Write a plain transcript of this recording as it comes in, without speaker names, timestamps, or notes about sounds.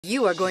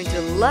You are going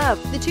to love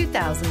the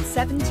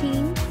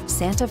 2017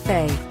 Santa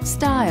Fe.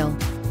 Style,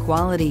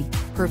 quality,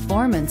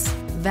 performance,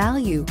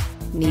 value.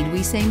 Need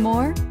we say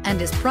more?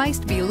 And is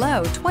priced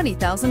below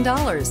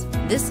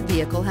 $20,000. This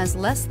vehicle has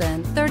less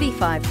than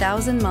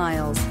 35,000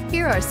 miles.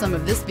 Here are some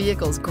of this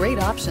vehicle's great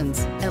options: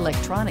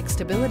 electronic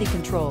stability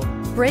control,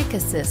 brake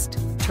assist,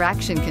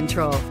 traction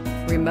control,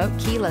 remote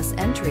keyless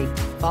entry,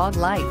 fog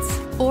lights,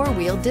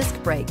 four-wheel disc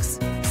brakes,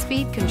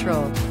 speed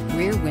control,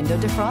 rear window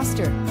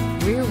defroster,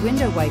 rear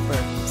window wiper,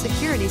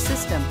 security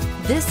system.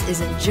 This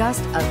isn't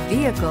just a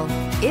vehicle,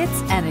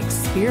 it's an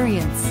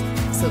experience.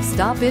 So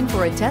stop in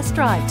for a test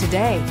drive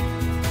today.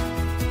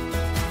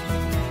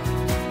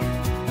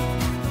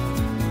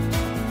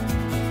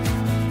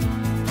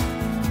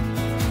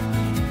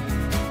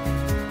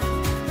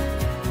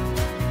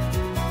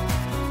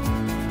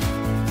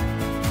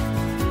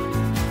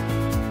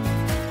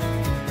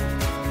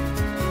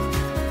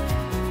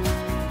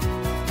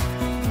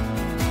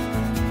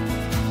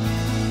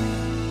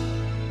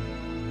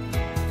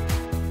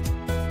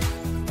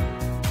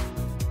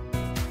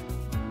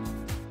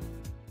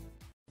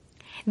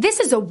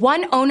 This is a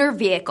one-owner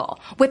vehicle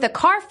with a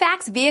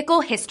Carfax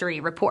Vehicle History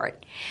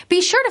Report.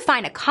 Be sure to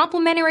find a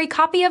complimentary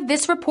copy of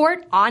this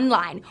report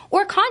online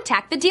or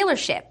contact the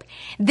dealership.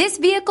 This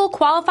vehicle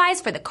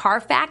qualifies for the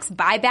Carfax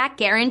Buyback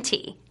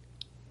Guarantee.